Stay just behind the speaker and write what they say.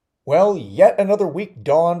Well, yet another week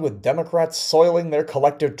dawned with Democrats soiling their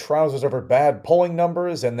collective trousers over bad polling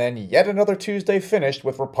numbers, and then yet another Tuesday finished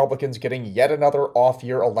with Republicans getting yet another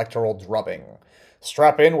off-year electoral drubbing.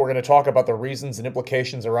 Strap in, we're going to talk about the reasons and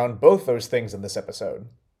implications around both those things in this episode.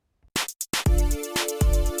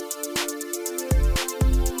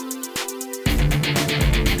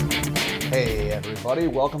 Hey everybody,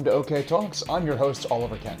 welcome to OK Talks. I'm your host,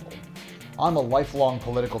 Oliver Kendall. I'm a lifelong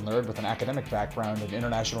political nerd with an academic background in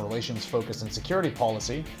international relations focus and security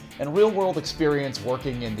policy, and real-world experience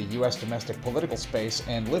working in the US domestic political space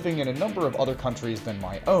and living in a number of other countries than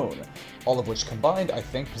my own, all of which combined, I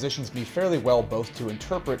think, positions me fairly well both to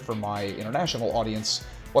interpret for my international audience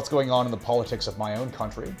what's going on in the politics of my own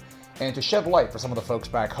country, and to shed light for some of the folks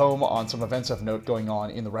back home on some events of note going on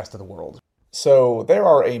in the rest of the world. So, there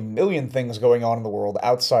are a million things going on in the world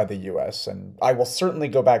outside the US, and I will certainly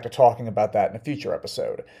go back to talking about that in a future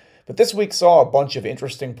episode. But this week saw a bunch of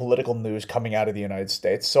interesting political news coming out of the United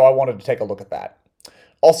States, so I wanted to take a look at that.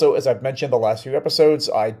 Also, as I've mentioned the last few episodes,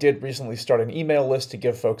 I did recently start an email list to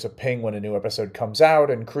give folks a ping when a new episode comes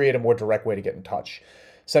out and create a more direct way to get in touch.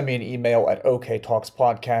 Send me an email at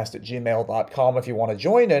oktalkspodcast@gmail.com if you want to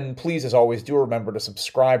join, and please, as always, do remember to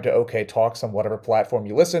subscribe to OK Talks on whatever platform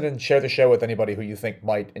you listen and share the show with anybody who you think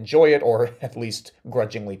might enjoy it or at least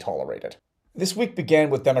grudgingly tolerate it. This week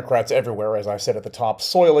began with Democrats everywhere, as I said at the top,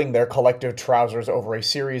 soiling their collective trousers over a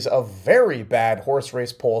series of very bad horse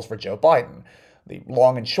race polls for Joe Biden. The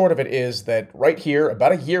long and short of it is that right here,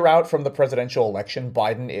 about a year out from the presidential election,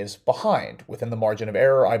 Biden is behind, within the margin of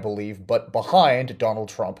error, I believe, but behind Donald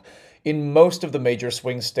Trump in most of the major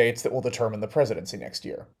swing states that will determine the presidency next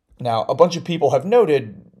year. Now, a bunch of people have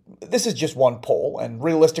noted this is just one poll, and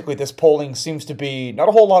realistically this polling seems to be not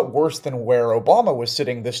a whole lot worse than where Obama was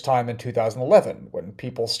sitting this time in 2011, when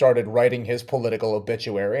people started writing his political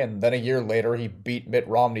obituary, and then a year later he beat Mitt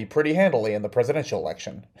Romney pretty handily in the presidential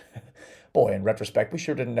election. Boy, in retrospect, we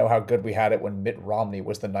sure didn't know how good we had it when Mitt Romney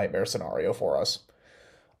was the nightmare scenario for us.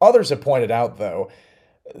 Others have pointed out, though,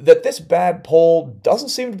 that this bad poll doesn't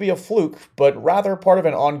seem to be a fluke, but rather part of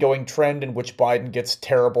an ongoing trend in which Biden gets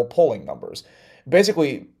terrible polling numbers.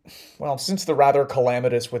 Basically, well, since the rather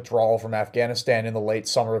calamitous withdrawal from Afghanistan in the late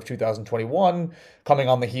summer of 2021, coming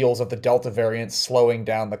on the heels of the Delta variant slowing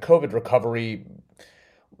down the COVID recovery,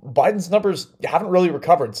 Biden's numbers haven't really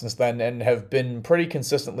recovered since then and have been pretty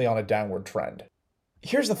consistently on a downward trend.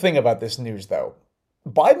 Here's the thing about this news, though.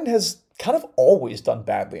 Biden has kind of always done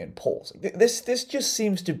badly in polls. This just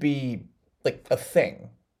seems to be, like, a thing.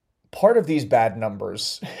 Part of these bad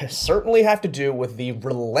numbers certainly have to do with the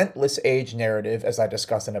relentless age narrative, as I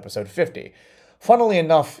discussed in episode 50. Funnily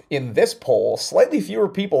enough, in this poll, slightly fewer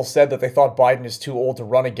people said that they thought Biden is too old to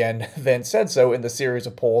run again than said so in the series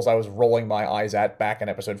of polls I was rolling my eyes at back in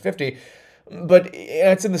episode 50. But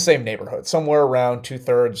it's in the same neighborhood. Somewhere around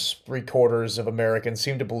 2/3, 3/4 of Americans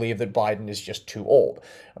seem to believe that Biden is just too old.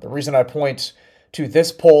 The reason I point to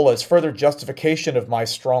this poll as further justification of my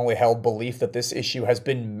strongly held belief that this issue has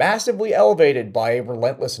been massively elevated by a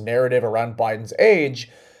relentless narrative around Biden's age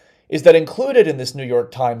is that included in this New York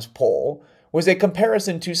Times poll was a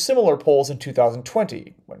comparison to similar polls in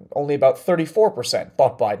 2020, when only about 34%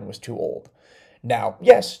 thought Biden was too old. Now,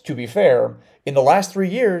 yes, to be fair, in the last 3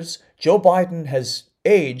 years, Joe Biden has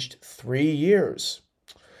aged 3 years.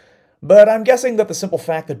 But I'm guessing that the simple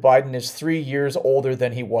fact that Biden is 3 years older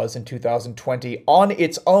than he was in 2020 on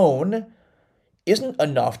its own isn't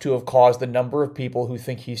enough to have caused the number of people who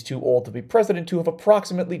think he's too old to be president to have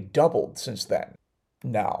approximately doubled since then.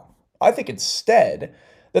 Now, I think instead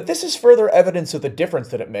that this is further evidence of the difference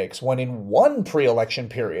that it makes when in one pre-election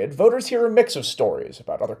period, voters hear a mix of stories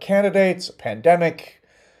about other candidates, a pandemic,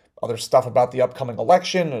 other stuff about the upcoming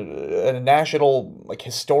election, a national,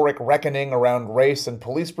 historic reckoning around race and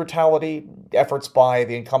police brutality, efforts by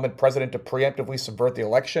the incumbent president to preemptively subvert the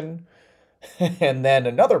election, and then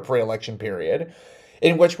another pre-election period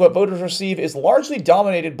in which what voters receive is largely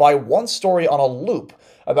dominated by one story on a loop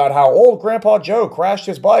about how old Grandpa Joe crashed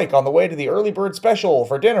his bike on the way to the early bird special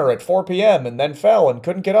for dinner at 4 p.m. and then fell and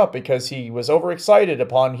couldn't get up because he was overexcited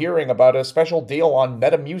upon hearing about a special deal on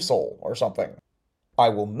Metamucil or something. I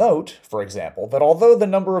will note, for example, that although the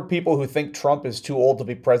number of people who think Trump is too old to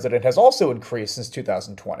be president has also increased since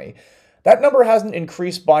 2020, that number hasn't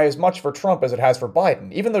increased by as much for Trump as it has for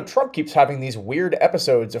Biden, even though Trump keeps having these weird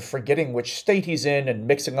episodes of forgetting which state he's in and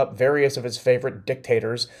mixing up various of his favorite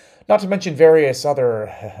dictators, not to mention various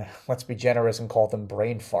other, let's be generous and call them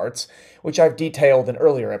brain farts, which I've detailed in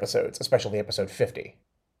earlier episodes, especially episode 50.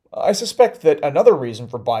 I suspect that another reason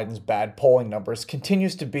for Biden's bad polling numbers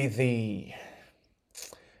continues to be the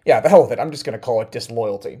hell with it, I'm just going to call it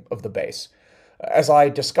disloyalty of the base. As I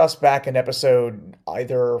discussed back in episode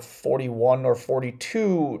either 41 or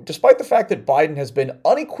 42, despite the fact that Biden has been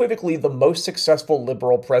unequivocally the most successful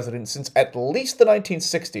liberal president since at least the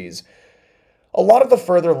 1960s, a lot of the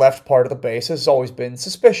further left part of the base has always been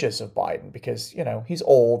suspicious of Biden because, he's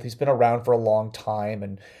old, he's been around for a long time,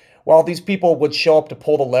 and while these people would show up to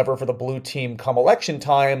pull the lever for the blue team come election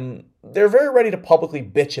time, they're very ready to publicly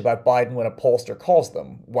bitch about Biden when a pollster calls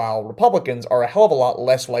them, while Republicans are a hell of a lot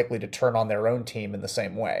less likely to turn on their own team in the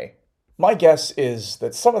same way. My guess is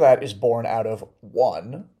that some of that is born out of,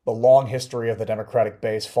 one, the long history of the Democratic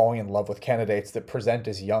base falling in love with candidates that present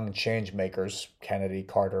as young change makers, Kennedy,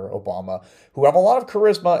 Carter, Obama, who have a lot of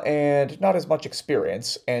charisma and not as much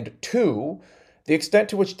experience, and two, the extent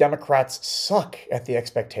to which Democrats suck at the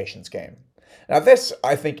expectations game. Now, this,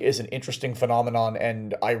 I think, is an interesting phenomenon,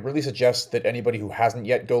 and I really suggest that anybody who hasn't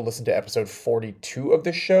yet go listen to episode 42 of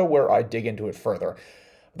this show, where I dig into it further.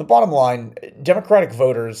 The bottom line, Democratic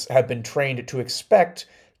voters have been trained to expect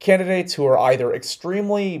candidates who are either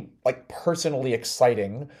extremely, personally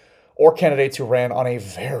exciting, or candidates who ran on a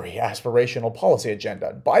very aspirational policy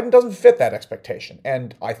agenda. Biden doesn't fit that expectation,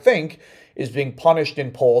 and I think is being punished in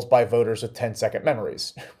polls by voters with 10-second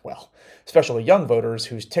memories. Well, especially young voters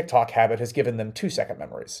whose TikTok habit has given them 2-second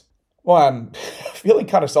memories. Well, I'm feeling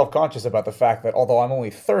kind of self-conscious about the fact that although I'm only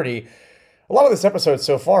 30, a lot of this episode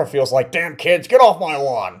so far feels like, damn kids, get off my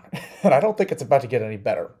lawn! And I don't think it's about to get any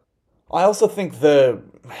better. I also think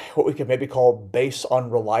what we could maybe call base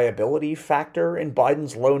unreliability factor in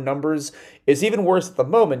Biden's low numbers is even worse at the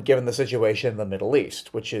moment given the situation in the Middle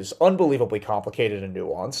East, which is unbelievably complicated and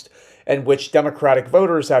nuanced, and which Democratic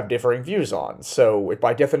voters have differing views on. So it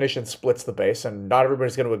by definition splits the base, and not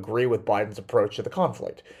everybody's going to agree with Biden's approach to the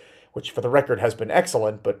conflict, which for the record has been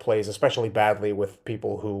excellent, but plays especially badly with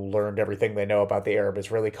people who learned everything they know about the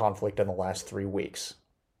Arab-Israeli conflict in the last 3 weeks.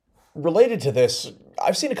 Related to this,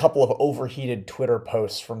 I've seen a couple of overheated Twitter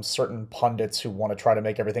posts from certain pundits who want to try to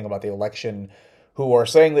make everything about the election, who are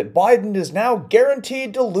saying that Biden is now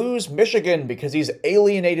guaranteed to lose Michigan because he's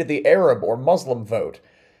alienated the Arab or Muslim vote.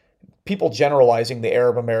 People generalizing the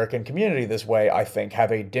Arab American community this way, I think,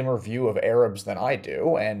 have a dimmer view of Arabs than I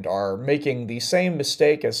do, and are making the same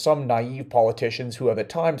mistake as some naive politicians who have at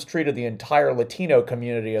times treated the entire Latino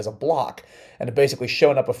community as a block, and have basically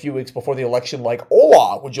shown up a few weeks before the election like,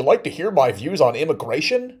 "Hola, would you like to hear my views on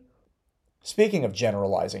immigration?" Speaking of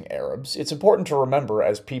generalizing Arabs, it's important to remember,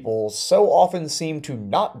 as people so often seem to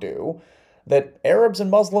not do, that Arabs and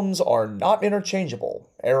Muslims are not interchangeable.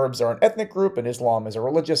 Arabs are an ethnic group and Islam is a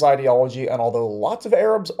religious ideology, and although lots of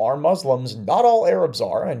Arabs are Muslims, not all Arabs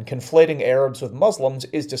are, and conflating Arabs with Muslims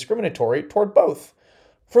is discriminatory toward both.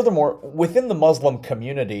 Furthermore, within the Muslim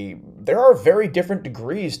community, there are very different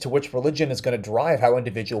degrees to which religion is going to drive how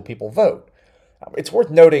individual people vote. It's worth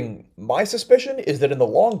noting, my suspicion is that in the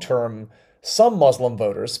long term, some Muslim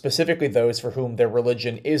voters, specifically those for whom their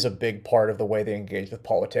religion is a big part of the way they engage with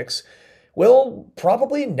politics, will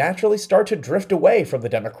probably naturally start to drift away from the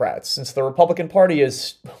Democrats, since the Republican Party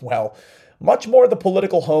is, well, much more the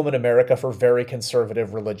political home in America for very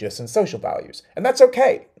conservative religious and social values. And that's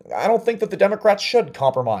okay. I don't think that the Democrats should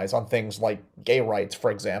compromise on things like gay rights,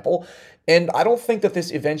 for example, and I don't think that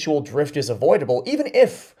this eventual drift is avoidable, even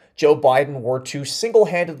if Joe Biden were to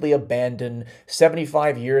single-handedly abandon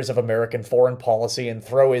 75 years of American foreign policy and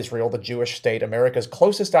throw Israel, the Jewish state, America's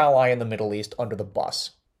closest ally in the Middle East, under the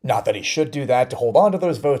bus. Not that he should do that to hold on to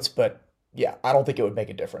those votes, but yeah, I don't think it would make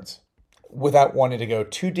a difference. Without wanting to go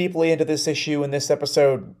too deeply into this issue in this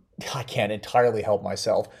episode, I can't entirely help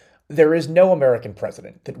myself. There is no American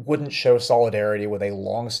president that wouldn't show solidarity with a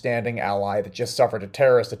long-standing ally that just suffered a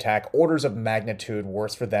terrorist attack orders of magnitude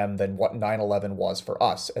worse for them than what 9/11 was for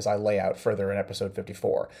us, as I lay out further in episode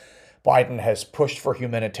 54. Biden has pushed for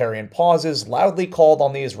humanitarian pauses, loudly called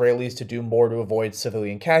on the Israelis to do more to avoid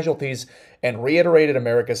civilian casualties, and reiterated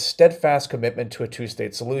America's steadfast commitment to a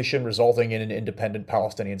two-state solution resulting in an independent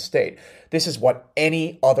Palestinian state. This is what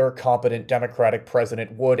any other competent Democratic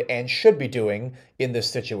president would and should be doing in this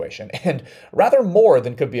situation, and rather more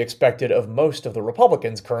than could be expected of most of the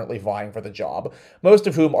Republicans currently vying for the job, most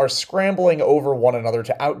of whom are scrambling over one another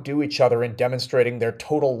to outdo each other in demonstrating their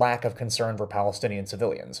total lack of concern for Palestinian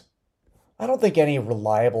civilians. I don't think any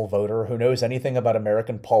reliable voter who knows anything about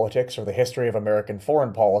American politics or the history of American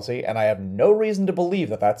foreign policy, and I have no reason to believe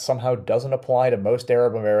that that somehow doesn't apply to most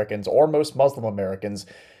Arab Americans or most Muslim Americans,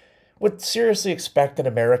 would seriously expect an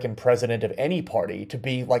American president of any party to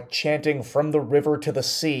be like chanting "from the river to the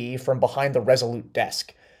sea" from behind the Resolute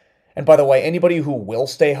desk. And by the way, anybody who will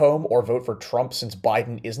stay home or vote for Trump since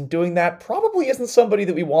Biden isn't doing that probably isn't somebody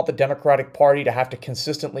that we want the Democratic Party to have to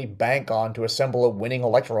consistently bank on to assemble a winning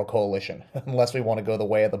electoral coalition, unless we want to go the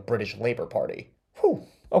way of the British Labour Party. Whew,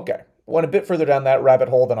 okay. Went a bit further down that rabbit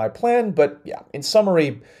hole than I planned, but yeah, in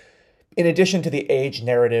summary, in addition to the age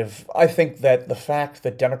narrative, I think that the fact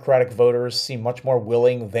that Democratic voters seem much more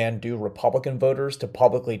willing than do Republican voters to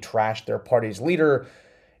publicly trash their party's leader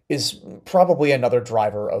is probably another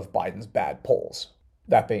driver of Biden's bad polls.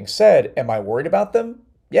 That being said, am I worried about them?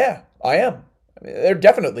 Yeah, I am. I mean, they're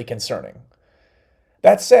definitely concerning.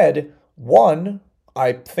 That said, one,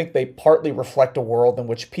 I think they partly reflect a world in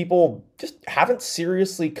which people just haven't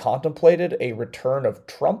seriously contemplated a return of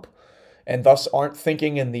Trump, and thus aren't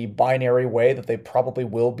thinking in the binary way that they probably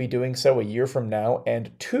will be doing so a year from now.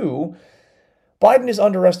 And two, Biden is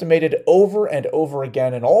underestimated over and over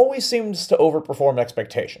again and always seems to overperform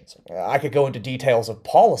expectations. I could go into details of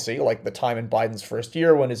policy, like the time in Biden's first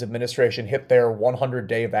year when his administration hit their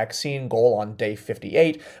 100-day vaccine goal on day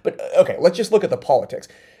 58. But okay, let's just look at the politics.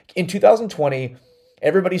 In 2020,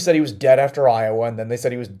 everybody said he was dead after Iowa, and then they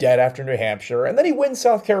said he was dead after New Hampshire, and then he wins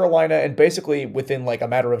South Carolina and basically within like a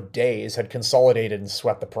matter of days had consolidated and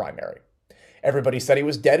swept the primary. Everybody said he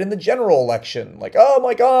was dead in the general election. Like, oh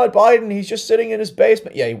my God, Biden, he's just sitting in his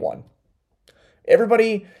basement. Yeah, he won.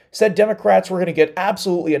 Everybody said Democrats were going to get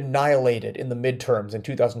absolutely annihilated in the midterms in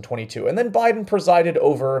 2022. And then Biden presided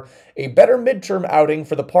over a better midterm outing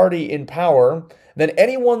for the party in power than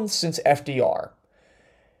anyone since FDR.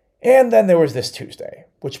 And then there was this Tuesday,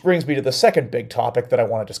 which brings me to the second big topic that I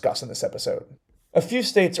want to discuss in this episode. A few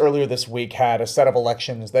states earlier this week had a set of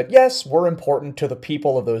elections that, yes, were important to the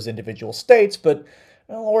people of those individual states, but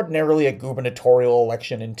ordinarily a gubernatorial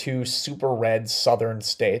election in two super red southern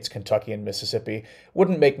states, Kentucky and Mississippi,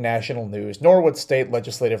 wouldn't make national news, nor would state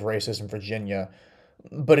legislative races in Virginia.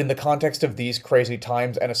 But in the context of these crazy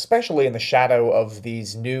times, and especially in the shadow of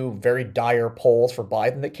these new, very dire polls for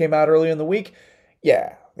Biden that came out earlier in the week,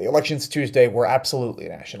 yeah, the elections Tuesday were absolutely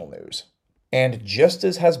national news. And just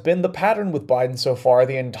as has been the pattern with Biden so far,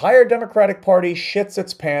 the entire Democratic Party shits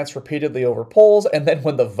its pants repeatedly over polls, and then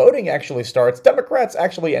when the voting actually starts, Democrats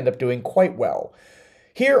actually end up doing quite well.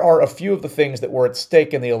 Here are a few of the things that were at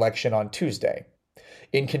stake in the election on Tuesday.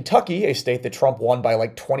 In Kentucky, a state that Trump won by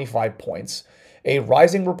like 25 points, a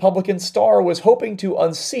rising Republican star was hoping to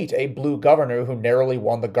unseat a blue governor who narrowly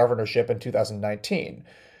won the governorship in 2019.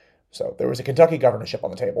 So there was a Kentucky governorship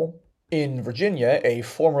on the table. In Virginia, a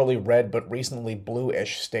formerly red but recently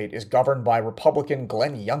bluish state is governed by Republican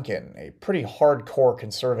Glenn Youngkin, a pretty hardcore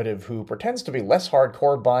conservative who pretends to be less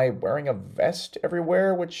hardcore by wearing a vest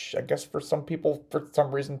everywhere, which I guess for some people, for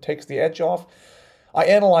some reason, takes the edge off. I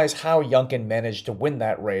analyze how Youngkin managed to win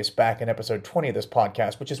that race back in episode 20 of this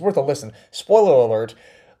podcast, which is worth a listen. Spoiler alert,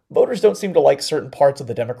 voters don't seem to like certain parts of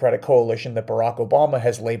the Democratic coalition that Barack Obama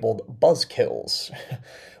has labeled buzzkills.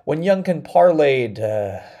 When Youngkin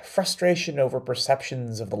parlayed frustration over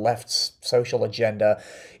perceptions of the left's social agenda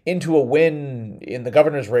into a win in the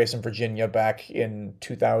governor's race in Virginia back in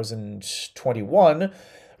 2021,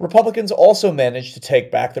 Republicans also managed to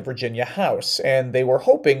take back the Virginia House, and they were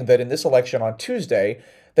hoping that in this election on Tuesday,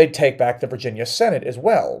 they'd take back the Virginia Senate as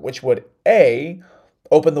well, which would A,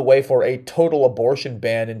 open the way for a total abortion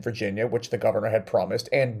ban in Virginia, which the governor had promised,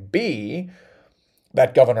 and B,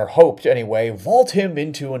 that governor hoped, anyway, vault him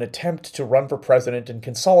into an attempt to run for president and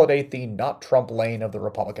consolidate the not Trump lane of the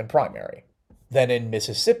Republican primary. Then in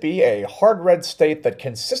Mississippi, a hard-red state that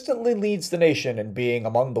consistently leads the nation in being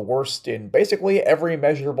among the worst in basically every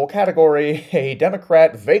measurable category, a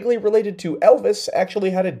Democrat vaguely related to Elvis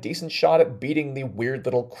actually had a decent shot at beating the weird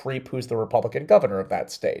little creep who's the Republican governor of that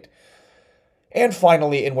state. And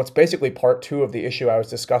finally, in what's basically part two of the issue I was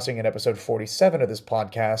discussing in episode 47 of this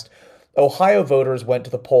podcast, Ohio voters went to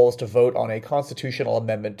the polls to vote on a constitutional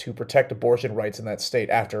amendment to protect abortion rights in that state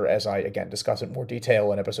after, as I again discuss in more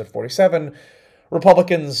detail in episode 47,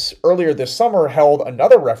 Republicans earlier this summer held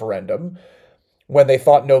another referendum when they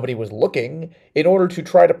thought nobody was looking in order to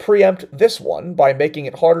try to preempt this one by making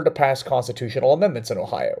it harder to pass constitutional amendments in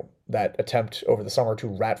Ohio. That attempt over the summer to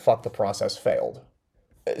rat-fuck the process failed.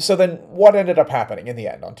 So then what ended up happening in the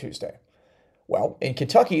end on Tuesday? Well, in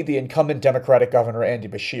Kentucky, the incumbent Democratic governor Andy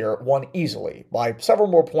Beshear won easily, by several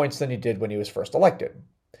more points than he did when he was first elected.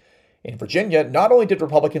 In Virginia, not only did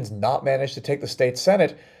Republicans not manage to take the state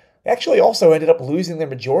Senate, they actually also ended up losing their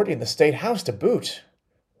majority in the state House to boot.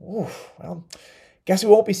 Oof, well, guess we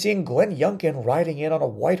won't be seeing Glenn Youngkin riding in on a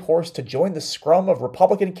white horse to join the scrum of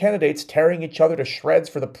Republican candidates tearing each other to shreds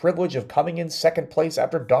for the privilege of coming in second place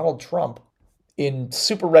after Donald Trump. In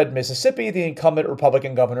super red Mississippi, the incumbent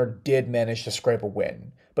Republican governor did manage to scrape a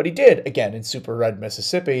win. But he did, again, in super red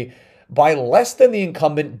Mississippi, by less than the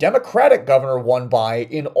incumbent Democratic governor won by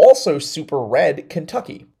in also super red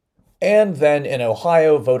Kentucky. And then in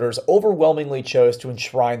Ohio, voters overwhelmingly chose to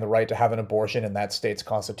enshrine the right to have an abortion in that state's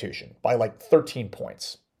constitution by like 13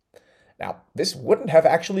 points. Now, this wouldn't have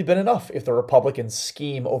actually been enough if the Republicans'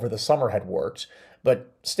 scheme over the summer had worked,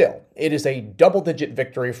 but still, it is a double-digit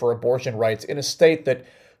victory for abortion rights in a state that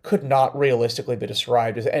could not realistically be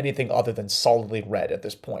described as anything other than solidly red at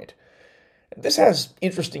this point. This has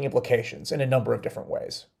interesting implications in a number of different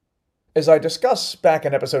ways. As I discussed back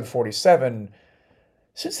in episode 47,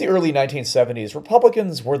 since the early 1970s,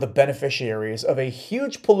 Republicans were the beneficiaries of a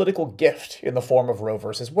huge political gift in the form of Roe v.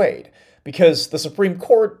 Wade. Because the Supreme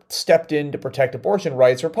Court stepped in to protect abortion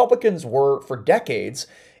rights, Republicans were, for decades,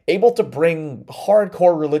 able to bring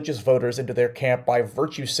hardcore religious voters into their camp by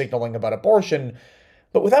virtue signaling about abortion,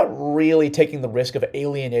 but without really taking the risk of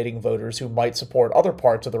alienating voters who might support other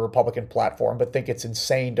parts of the Republican platform but think it's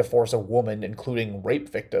insane to force a woman, including rape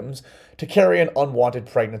victims, to carry an unwanted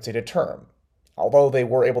pregnancy to term. Although they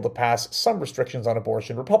were able to pass some restrictions on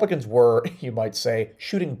abortion, Republicans were, you might say,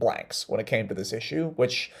 shooting blanks when it came to this issue,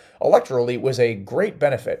 which electorally was a great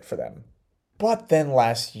benefit for them. But then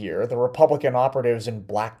last year, the Republican operatives in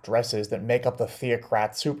black dresses that make up the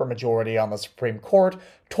theocrat supermajority on the Supreme Court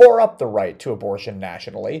tore up the right to abortion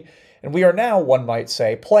nationally, and we are now, one might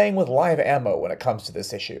say, playing with live ammo when it comes to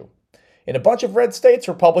this issue. In a bunch of red states,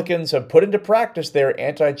 Republicans have put into practice their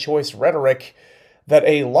anti-choice rhetoric that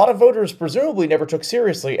a lot of voters presumably never took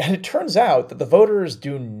seriously, and it turns out that the voters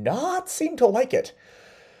do not seem to like it.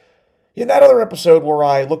 In that other episode where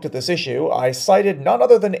I looked at this issue, I cited none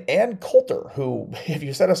other than Ann Coulter, who, if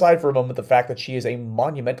you set aside for a moment the fact that she is a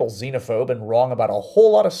monumental xenophobe and wrong about a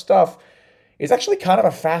whole lot of stuff, is actually kind of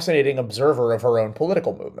a fascinating observer of her own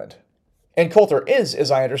political movement. Ann Coulter is,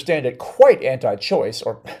 as I understand it, quite anti-choice,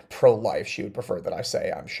 or pro-life, she would prefer that I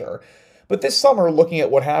say, I'm sure. But this summer, looking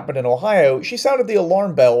at what happened in Ohio, she sounded the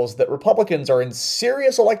alarm bells that Republicans are in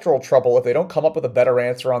serious electoral trouble if they don't come up with a better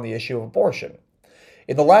answer on the issue of abortion.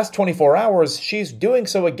 In the last 24 hours, she's doing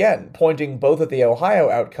so again, pointing both at the Ohio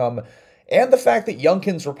outcome and the fact that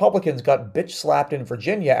Youngkin's Republicans got bitch-slapped in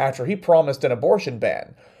Virginia after he promised an abortion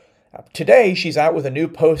ban. Today, she's out with a new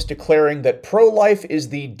post declaring that pro-life is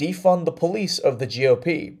the defund the police of the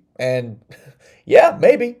GOP. And, yeah,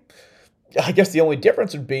 maybe. I guess the only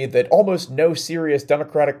difference would be that almost no serious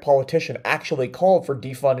Democratic politician actually called for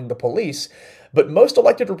defunding the police, but most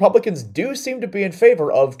elected Republicans do seem to be in favor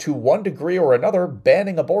of, to one degree or another,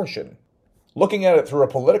 banning abortion. Looking at it through a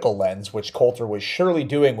political lens, which Coulter was surely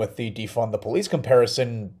doing with the defund the police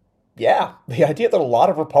comparison, yeah, the idea that a lot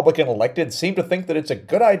of Republican electeds seem to think that it's a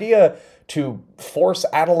good idea to force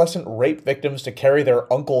adolescent rape victims to carry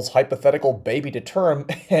their uncle's hypothetical baby to term,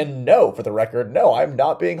 and no, for the record, no, I'm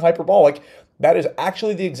not being hyperbolic. That is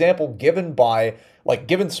actually the example given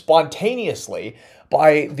spontaneously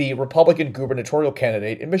by the Republican gubernatorial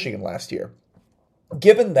candidate in Michigan last year.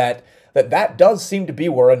 Given that does seem to be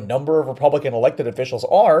where a number of Republican elected officials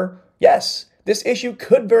are, yes, this issue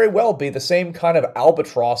could very well be the same kind of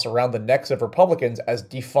albatross around the necks of Republicans as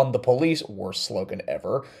defund the police, worst slogan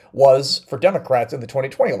ever, was for Democrats in the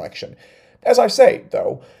 2020 election. As I say,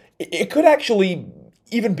 though, it could actually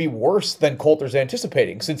even be worse than Coulter's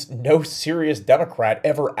anticipating, since no serious Democrat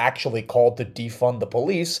ever actually called to defund the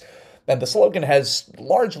police, and the slogan has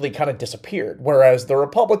largely kind of disappeared, whereas the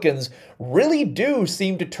Republicans really do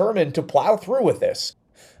seem determined to plow through with this.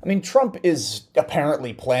 I mean, Trump is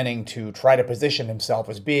apparently planning to try to position himself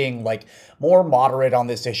as being, more moderate on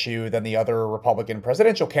this issue than the other Republican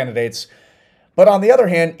presidential candidates. But on the other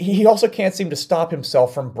hand, he also can't seem to stop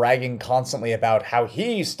himself from bragging constantly about how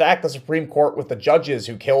he stacked the Supreme Court with the judges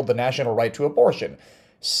who killed the national right to abortion.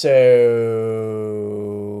 So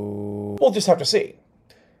we'll just have to see.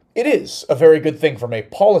 It is a very good thing from a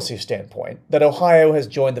policy standpoint that Ohio has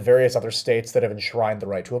joined the various other states that have enshrined the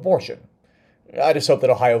right to abortion. I just hope that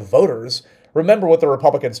Ohio voters remember what the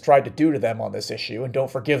Republicans tried to do to them on this issue and don't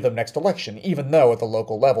forgive them next election, even though at the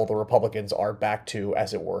local level the Republicans are back to,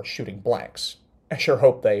 as it were, shooting blanks. I sure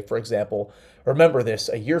hope they, for example, remember this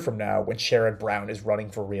a year from now when Sherrod Brown is running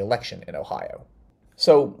for re-election in Ohio.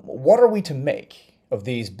 So, what are we to make of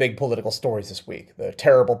these big political stories this week? The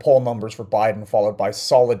terrible poll numbers for Biden followed by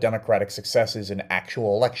solid Democratic successes in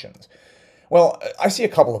actual elections. Well, I see a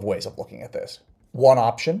couple of ways of looking at this. One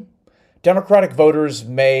option: Democratic voters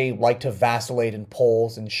may like to vacillate in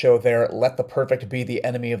polls and show their let the perfect be the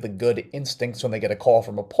enemy of the good instincts when they get a call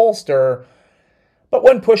from a pollster, but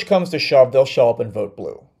when push comes to shove, they'll show up and vote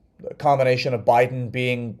blue. The combination of Biden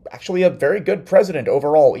being actually a very good president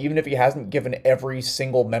overall, even if he hasn't given every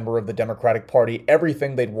single member of the Democratic Party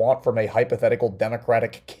everything they'd want from a hypothetical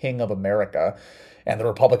Democratic king of America, and the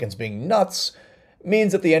Republicans being nuts,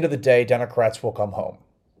 means at the end of the day, Democrats will come home.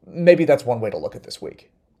 Maybe that's one way to look at this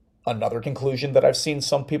week. Another conclusion that I've seen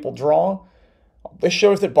some people draw, this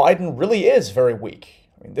shows that Biden really is very weak.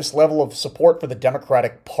 This level of support for the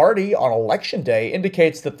Democratic Party on Election Day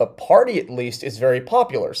indicates that the party, at least, is very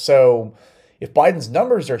popular. So, if Biden's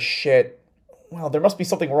numbers are shit, well, there must be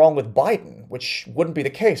something wrong with Biden, which wouldn't be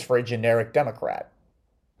the case for a generic Democrat.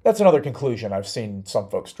 That's another conclusion I've seen some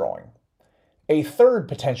folks drawing. A third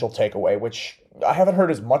potential takeaway, which I haven't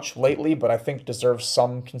heard as much lately, but I think deserves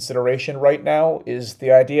some consideration right now, is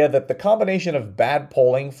the idea that the combination of bad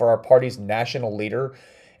polling for our party's national leader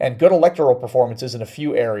and good electoral performances in a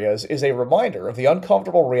few areas is a reminder of the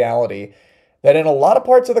uncomfortable reality that in a lot of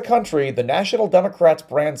parts of the country, the National Democrats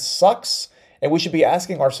brand sucks, and we should be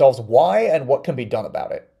asking ourselves why and what can be done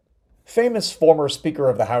about it. Famous former Speaker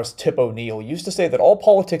of the House Tip O'Neill used to say that all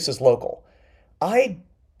politics is local. I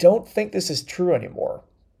don't think this is true anymore.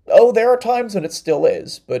 Oh, there are times when it still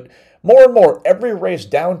is, but more and more, every race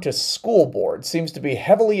down to school board seems to be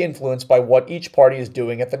heavily influenced by what each party is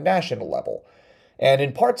doing at the national level. And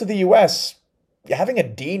in parts of the U.S., having a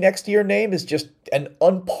D next to your name is just an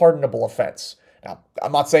unpardonable offense. Now,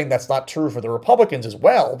 I'm not saying that's not true for the Republicans as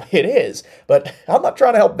well. It is, but I'm not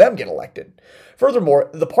trying to help them get elected.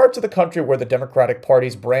 Furthermore, the parts of the country where the Democratic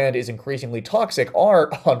Party's brand is increasingly toxic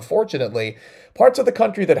are, unfortunately, parts of the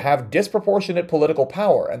country that have disproportionate political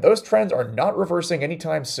power, and those trends are not reversing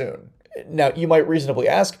anytime soon. Now, you might reasonably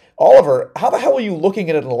ask, Oliver, how the hell are you looking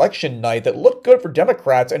at an election night that looked good for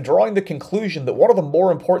Democrats and drawing the conclusion that one of the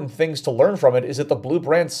more important things to learn from it is that the blue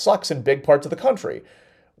brand sucks in big parts of the country?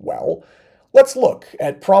 Well, let's look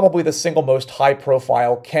at probably the single most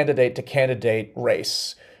high-profile candidate-to-candidate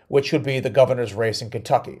race, which would be the governor's race in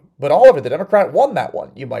Kentucky. But Oliver, the Democrat, won that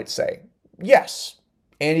one, you might say. Yes,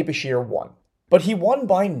 Andy Beshear won. But he won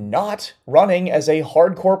by not running as a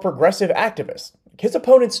hardcore progressive activist. His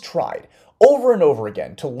opponents tried over and over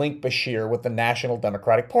again to link Beshear with the National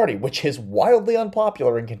Democratic Party, which is wildly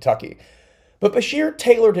unpopular in Kentucky. But Beshear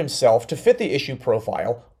tailored himself to fit the issue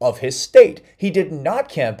profile of his state. He did not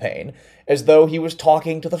campaign as though he was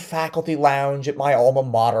talking to the faculty lounge at my alma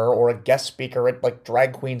mater or a guest speaker at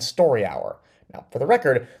Drag Queen Story Hour. Now, for the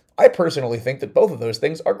record, I personally think that both of those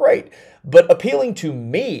things are great, but appealing to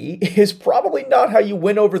me is probably not how you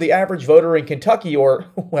win over the average voter in Kentucky or,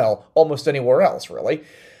 well, almost anywhere else, really.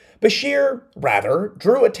 Beshear, rather,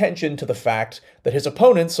 drew attention to the fact that his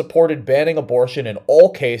opponents supported banning abortion in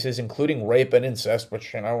all cases, including rape and incest,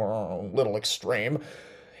 which, are a little extreme,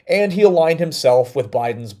 and he aligned himself with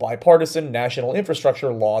Biden's bipartisan national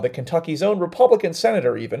infrastructure law that Kentucky's own Republican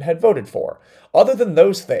senator even had voted for. Other than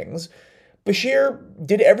those things, Beshear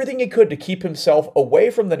did everything he could to keep himself away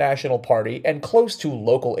from the national party and close to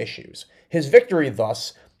local issues. His victory,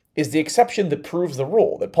 thus, is the exception that proves the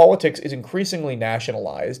rule, that politics is increasingly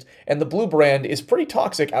nationalized, and the blue brand is pretty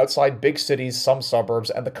toxic outside big cities, some suburbs,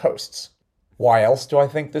 and the coasts. Why else do I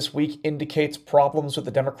think this week indicates problems with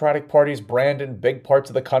the Democratic Party's brand in big parts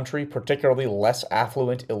of the country, particularly less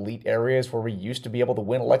affluent elite areas where we used to be able to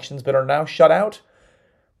win elections but are now shut out?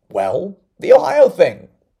 Well, the Ohio thing.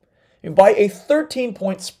 By a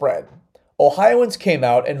 13-point spread, Ohioans came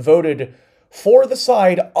out and voted for the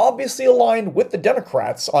side obviously aligned with the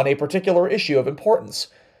Democrats on a particular issue of importance.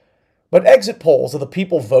 But exit polls of the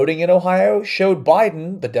people voting in Ohio showed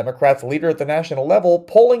Biden, the Democrats' leader at the national level,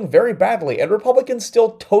 polling very badly, and Republicans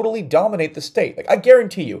still totally dominate the state. I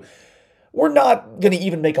guarantee you, we're not going to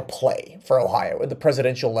even make a play for Ohio at the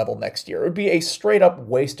presidential level next year. It would be a straight-up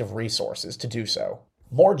waste of resources to do so.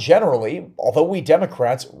 More generally, although we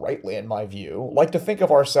Democrats, rightly in my view, like to think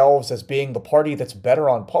of ourselves as being the party that's better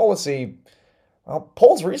on policy, well,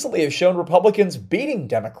 polls recently have shown Republicans beating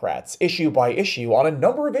Democrats issue by issue on a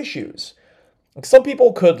number of issues. Some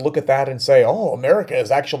people could look at that and say, oh, America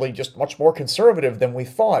is actually just much more conservative than we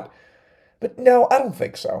thought. But no, I don't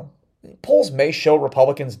think so. Polls may show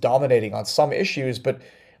Republicans dominating on some issues, but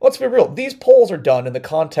let's be real, these polls are done in the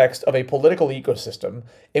context of a political ecosystem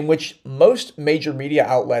in which most major media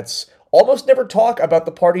outlets almost never talk about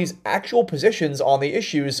the party's actual positions on the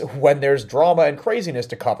issues when there's drama and craziness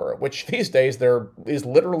to cover, which these days there is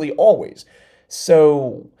literally always.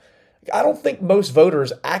 So I don't think most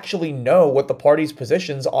voters actually know what the party's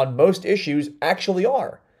positions on most issues actually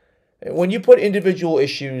are. When you put individual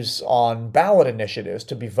issues on ballot initiatives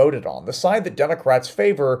to be voted on, the side that Democrats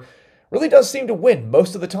favor really does seem to win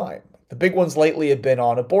most of the time. The big ones lately have been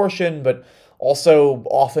on abortion, but Also,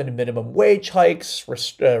 often minimum wage hikes,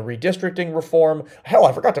 redistricting reform. Hell,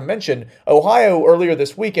 I forgot to mention, Ohio earlier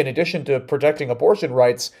this week, in addition to protecting abortion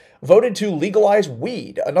rights, voted to legalize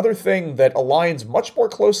weed, another thing that aligns much more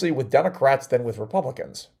closely with Democrats than with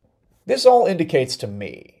Republicans. This all indicates to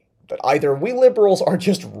me that either we liberals are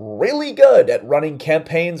just really good at running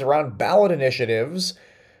campaigns around ballot initiatives,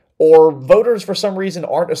 or voters for some reason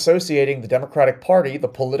aren't associating the Democratic Party, the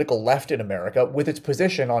political left in America, with its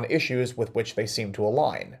position on issues with which they seem to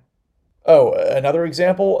align. Oh, another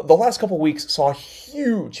example, the last couple weeks saw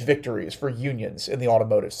huge victories for unions in the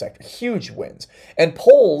automotive sector, huge wins. And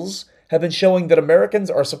polls have been showing that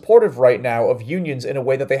Americans are supportive right now of unions in a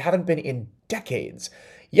way that they haven't been in decades.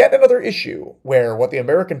 Yet another issue where what the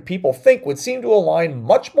American people think would seem to align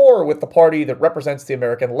much more with the party that represents the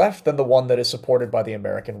American left than the one that is supported by the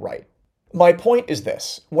American right. My point is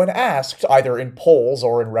this: when asked, either in polls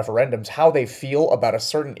or in referendums, how they feel about a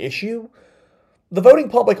certain issue, the voting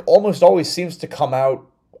public almost always seems to come out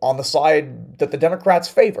on the side that the Democrats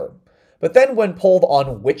favor. But then when polled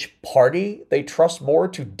on which party they trust more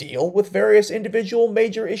to deal with various individual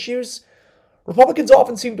major issues, Republicans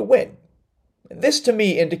often seem to win. This, to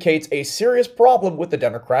me, indicates a serious problem with the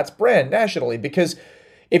Democrats' brand nationally, because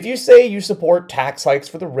if you say you support tax hikes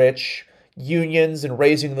for the rich, unions, and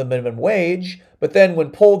raising the minimum wage, but then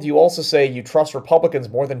when polled you also say you trust Republicans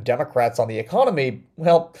more than Democrats on the economy,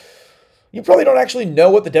 well, you probably don't actually know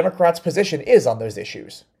what the Democrats' position is on those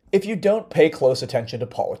issues. If you don't pay close attention to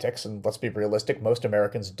politics, and let's be realistic, most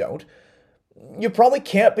Americans don't, you probably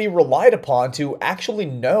can't be relied upon to actually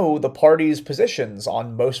know the party's positions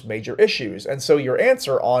on most major issues. And so your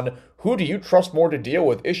answer on who do you trust more to deal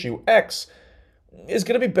with issue X is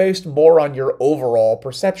going to be based more on your overall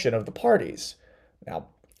perception of the parties. Now,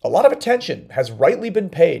 a lot of attention has rightly been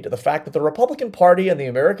paid to the fact that the Republican Party and the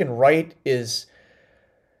American right is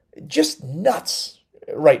just nuts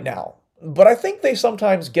right now. But I think they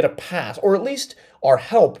sometimes get a pass, or at least are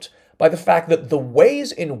helped by the fact that the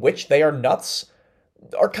ways in which they are nuts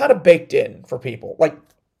are kind of baked in for people. Like,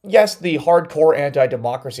 yes, the hardcore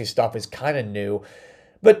anti-democracy stuff is kind of new,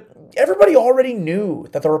 but everybody already knew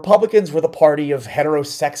that the Republicans were the party of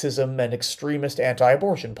heterosexism and extremist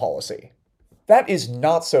anti-abortion policy. That is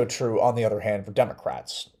not so true, on the other hand, for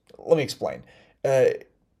Democrats. Let me explain.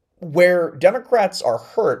 Where Democrats are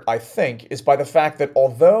hurt, I think, is by the fact that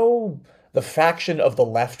although the faction of the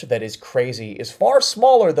left that is crazy is far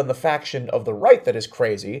smaller than the faction of the right that is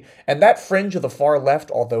crazy, and that fringe of the far left,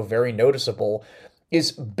 although very noticeable,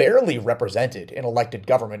 is barely represented in elected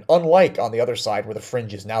government, unlike on the other side where the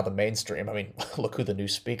fringe is now the mainstream. I mean, look who the new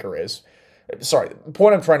speaker is. Sorry, the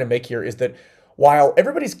point I'm trying to make here is that while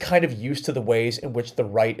everybody's kind of used to the ways in which the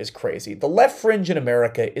right is crazy, the left fringe in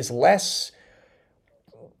America is less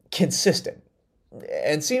consistent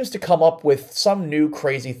and seems to come up with some new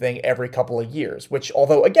crazy thing every couple of years, which,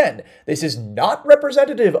 although, again, this is not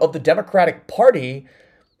representative of the Democratic Party,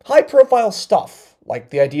 high-profile stuff, like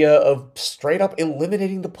the idea of straight-up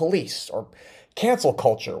eliminating the police, or cancel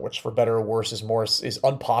culture, which, for better or worse, is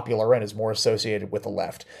unpopular and is more associated with the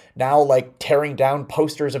left. Now, like tearing down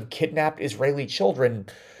posters of kidnapped Israeli children.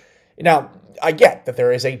 Now, I get that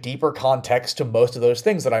there is a deeper context to most of those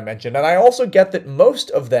things that I mentioned, and I also get that most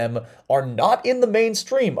of them are not in the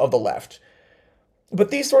mainstream of the left. But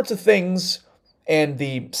these sorts of things, and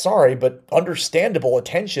the, sorry, but understandable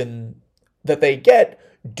attention that they get,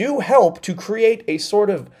 do help to create a sort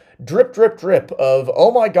of drip, drip, drip of,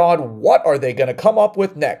 oh my god, what are they going to come up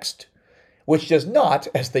with next? Which does not,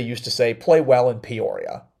 as they used to say, play well in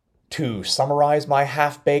Peoria. To summarize my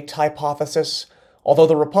half-baked hypothesis, although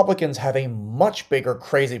the Republicans have a much bigger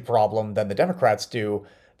crazy problem than the Democrats do,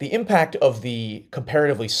 the impact of the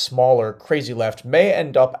comparatively smaller crazy left may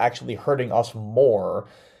end up actually hurting us more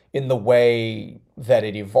in the way that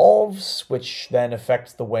it evolves, which then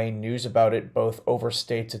affects the way news about it both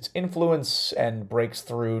overstates its influence and breaks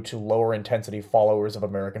through to lower intensity followers of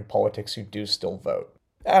American politics who do still vote.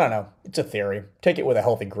 I don't know. It's a theory. Take it with a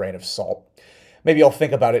healthy grain of salt. Maybe I'll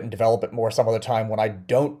think about it and develop it more some other time when I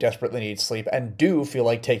don't desperately need sleep and do feel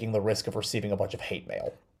like taking the risk of receiving a bunch of hate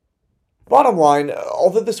mail. Bottom line,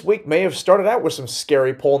 although this week may have started out with some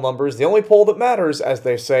scary poll numbers, the only poll that matters, as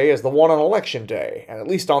they say, is the one on Election Day. And at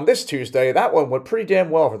least on this Tuesday, that one went pretty damn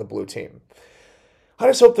well for the blue team. I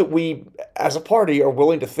just hope that we, as a party, are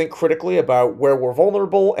willing to think critically about where we're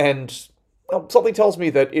vulnerable, and well, something tells me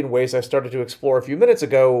that in ways I started to explore a few minutes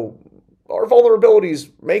ago, our vulnerabilities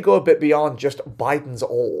may go a bit beyond just Biden's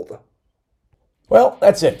old. Well,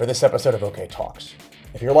 that's it for this episode of OK Talks.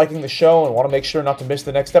 If you're liking the show and want to make sure not to miss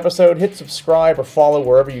the next episode, hit subscribe or follow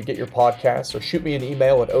wherever you get your podcasts, or shoot me an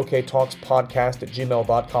email at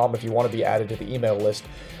oktalkspodcast@gmail.com if you want to be added to the email list.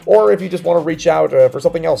 Or if you just want to reach out for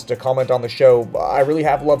something else to comment on the show. I really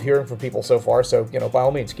have loved hearing from people so far, so, by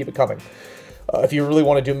all means, keep it coming. If you really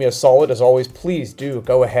want to do me a solid, as always, please do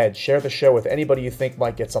go ahead, share the show with anybody you think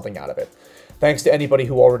might get something out of it. Thanks to anybody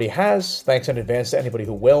who already has. Thanks in advance to anybody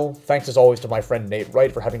who will. Thanks as always to my friend Nate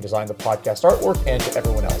Wright for having designed the podcast artwork, and to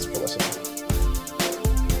everyone else for listening.